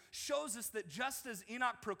here shows us that just as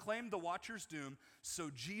Enoch proclaimed the watcher's doom,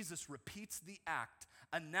 so Jesus repeats the act,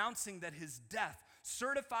 announcing that his death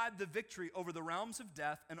certified the victory over the realms of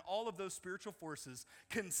death and all of those spiritual forces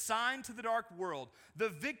consigned to the dark world. The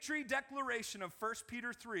victory declaration of 1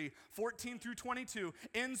 Peter 3:14 through 22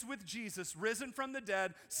 ends with Jesus risen from the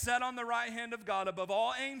dead, set on the right hand of God above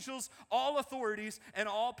all angels, all authorities, and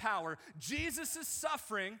all power. Jesus'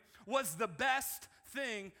 suffering was the best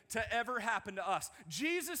thing to ever happen to us.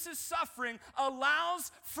 Jesus' suffering allows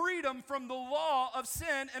freedom from the law of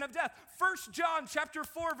sin and of death. 1 John chapter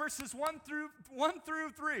 4 verses 1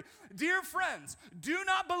 through 3. Dear friends, do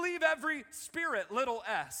not believe every spirit, little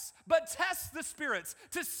s, but test the spirits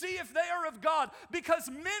to see if they are of God, because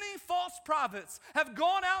many false prophets have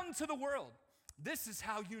gone out into the world. This is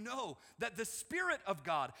how you know that the Spirit of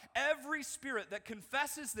God, every spirit that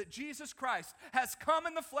confesses that Jesus Christ has come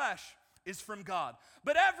in the flesh, is from God.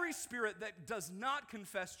 But every spirit that does not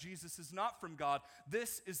confess Jesus is not from God.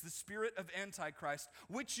 This is the spirit of Antichrist,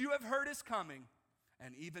 which you have heard is coming,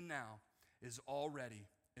 and even now is already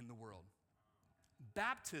in the world.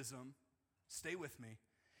 Baptism, stay with me,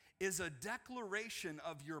 is a declaration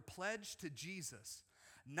of your pledge to Jesus,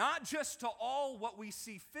 not just to all what we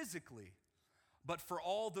see physically, but for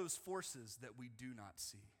all those forces that we do not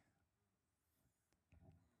see.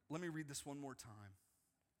 Let me read this one more time.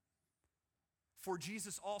 For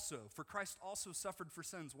Christ also suffered for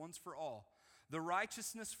sins once for all, the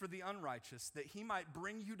righteousness for the unrighteous, that he might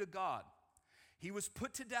bring you to God. He was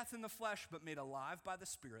put to death in the flesh, but made alive by the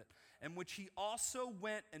Spirit, in which he also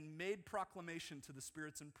went and made proclamation to the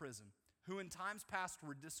spirits in prison, who in times past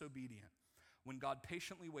were disobedient, when God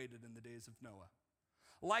patiently waited in the days of Noah.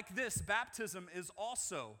 Like this, baptism is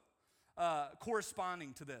also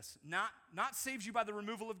corresponding to this. Not saves you by the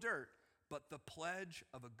removal of dirt, but the pledge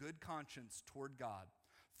of a good conscience toward God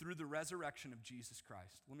through the resurrection of Jesus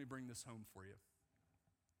Christ. Let me bring this home for you.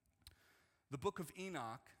 The book of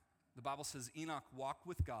Enoch, the Bible says Enoch walked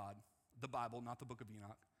with God. The Bible, not the book of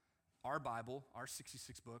Enoch. Our Bible, our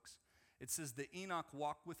 66 books. It says that Enoch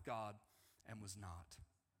walked with God and was not.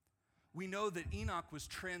 We know that Enoch was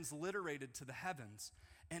transliterated to the heavens.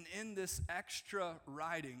 And in this extra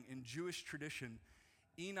writing in Jewish tradition,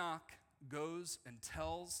 Enoch goes and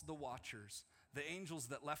tells the watchers, the angels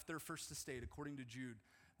that left their first estate, according to Jude,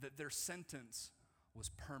 that their sentence was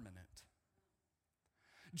permanent.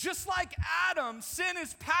 Just like Adam, sin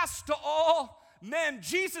is passed to all men.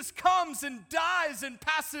 Jesus comes and dies and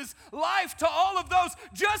passes life to all of those.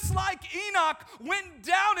 Just like Enoch went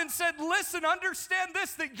down and said, listen, understand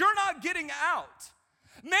this, that you're not getting out.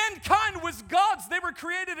 Mankind was God's. They were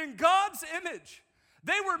created in God's image.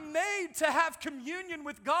 They were made to have communion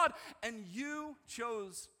with God, and you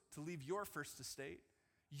chose to leave your first estate.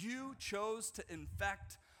 You chose to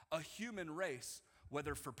infect a human race,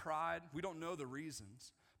 whether for pride, we don't know the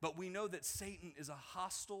reasons, but we know that Satan is a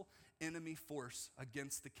hostile enemy force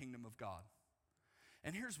against the kingdom of God.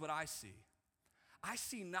 And here's what I see. I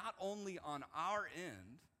see not only on our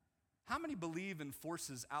end, how many believe in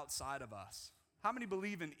forces outside of us? How many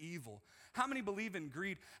believe in evil? How many believe in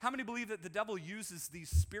greed? How many believe that the devil uses these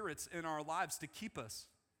spirits in our lives to keep us?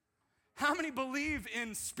 How many believe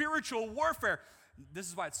in spiritual warfare? This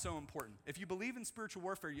is why it's so important. If you believe in spiritual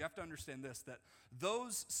warfare, you have to understand this, that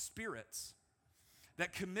those spirits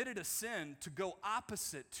that committed a sin to go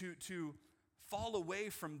opposite, to fall away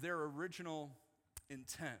from their original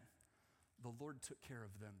intent, the Lord took care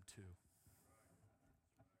of them too.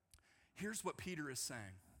 Here's what Peter is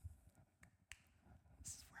saying.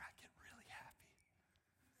 This is where I get really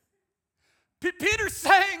happy. Peter's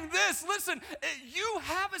saying this, listen, you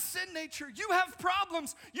have a sin nature, you have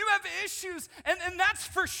problems, you have issues, and that's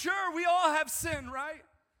for sure. We all have sin, right?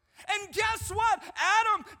 And guess what?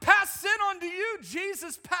 Adam passed sin onto you.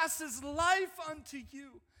 Jesus passes life unto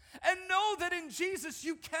you. And know that in Jesus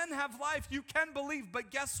you can have life, you can believe,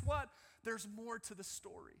 but guess what? There's more to the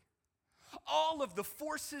story. All of the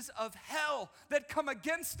forces of hell that come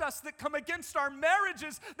against us, that come against our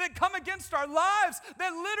marriages, that come against our lives,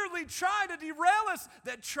 that literally try to derail us,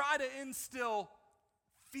 that try to instill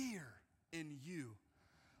fear in you.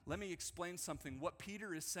 Let me explain something. What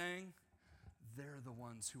Peter is saying, they're the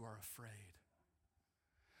ones who are afraid.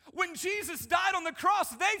 When Jesus died on the cross,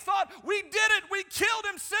 they thought, we did it, we killed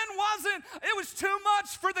him, sin wasn't. It was too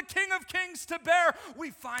much for the King of Kings to bear. We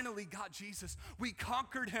finally got Jesus, we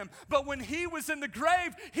conquered him. But when he was in the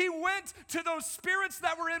grave, he went to those spirits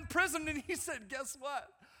that were in prison and he said, guess what?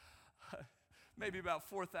 Maybe about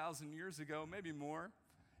 4,000 years ago, maybe more.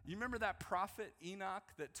 You remember that prophet Enoch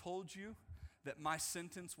that told you that my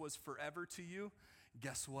sentence was forever to you?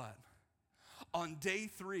 Guess what? On day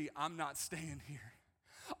 3, I'm not staying here.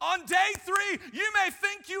 On day 3, you may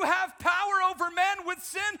think you have power over men with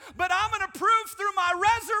sin, but I'm going to prove through my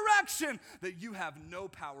resurrection that you have no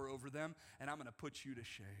power over them, and I'm going to put you to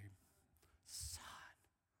shame. Son.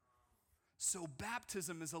 So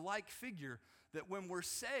baptism is a like figure that when we're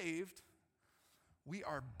saved, we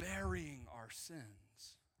are burying our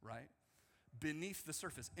sins, right? Beneath the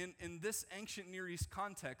surface. In this ancient Near East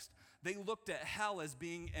context, they looked at hell as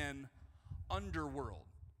being an underworld.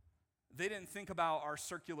 They didn't think about our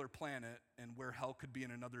circular planet and where hell could be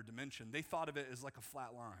in another dimension. They thought of it as like a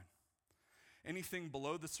flat line. Anything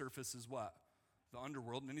below the surface is what? The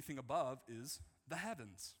underworld, and anything above is the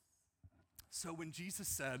heavens. So when Jesus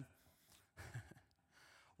said,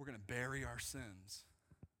 we're going to bury our sins,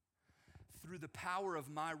 through the power of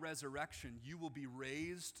my resurrection, you will be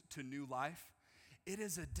raised to new life. It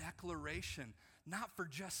is a declaration, not for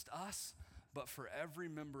just us, but for every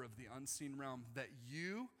member of the unseen realm, that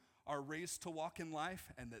you are raised to walk in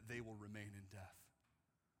life and that they will remain in death.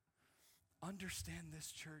 Understand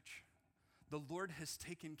this, church. The Lord has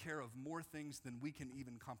taken care of more things than we can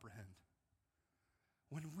even comprehend.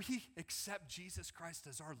 When we accept Jesus Christ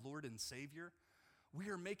as our Lord and Savior, we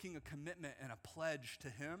are making a commitment and a pledge to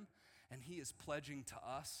him, and he is pledging to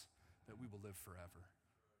us that we will live forever.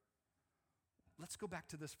 Let's go back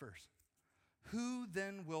to this verse. Who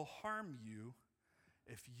then will harm you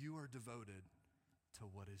if you are devoted to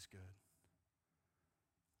what is good?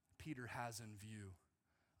 Peter has in view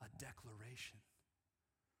a declaration,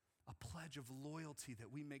 a pledge of loyalty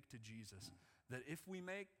that we make to Jesus, that if we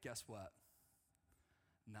make, guess what?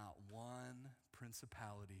 Not one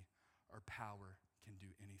principality or power can do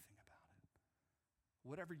anything about it.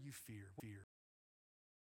 Whatever you fear.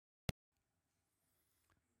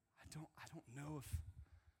 I don't know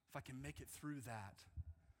if I can make it through that.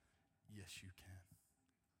 Yes, you can.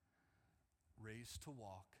 Raised to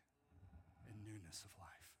walk in newness of life.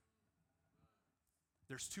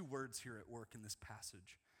 There's 2 words here at work in this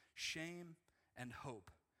passage: shame and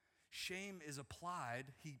hope. Shame is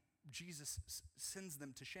applied, Jesus sends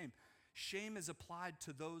them to shame. Shame is applied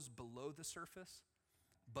to those below the surface,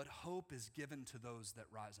 but hope is given to those that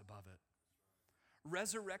rise above it.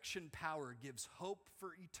 Resurrection power gives hope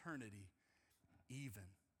for eternity, even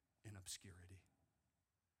in obscurity.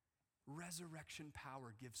 Resurrection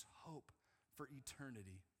power gives hope for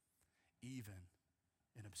eternity, even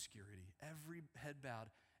in obscurity. Every head bowed,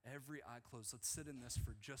 every eye closed. Let's sit in this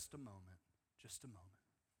for just a moment. Just a moment.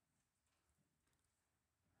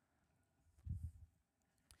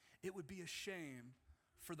 It would be a shame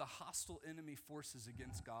for the hostile enemy forces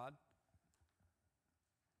against God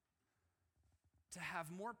to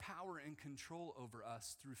have more power and control over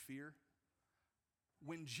us through fear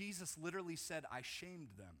when Jesus literally said, I shamed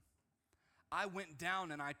them. I went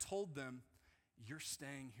down and I told them, you're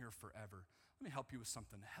staying here forever. Let me help you with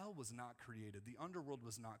something. Hell was not created. The underworld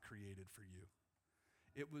was not created for you.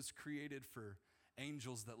 It was created for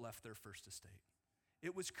angels that left their first estate.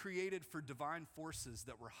 It was created for divine forces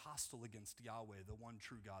that were hostile against Yahweh, the one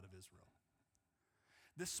true God of Israel.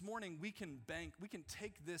 This morning, we can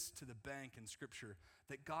take this to the bank in Scripture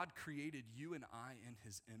that God created you and I in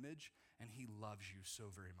his image, and he loves you so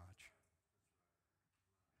very much.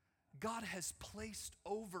 God has placed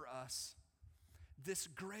over us this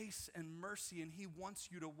grace and mercy, and he wants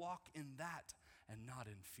you to walk in that and not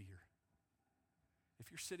in fear.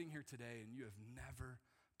 If you're sitting here today and you have never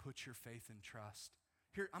put your faith and trust,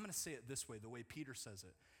 here, I'm going to say it this way, the way Peter says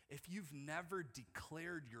it. If you've never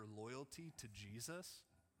declared your loyalty to Jesus,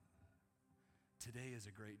 today is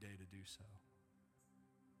a great day to do so.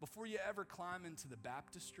 Before you ever climb into the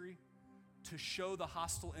baptistry to show the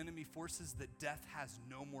hostile enemy forces that death has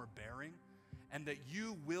no more bearing and that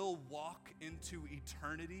you will walk into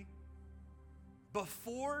eternity,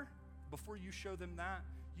 before you show them that,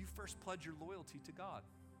 you first pledge your loyalty to God.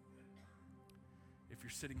 If you're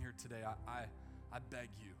sitting here today, I beg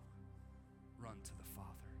you, run to the Father.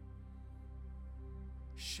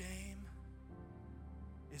 Shame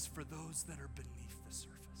is for those that are beneath the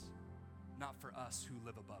surface, not for us who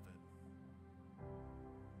live above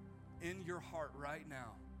it. In your heart right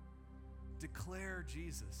now, declare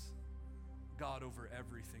Jesus God over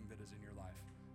everything that is in your life.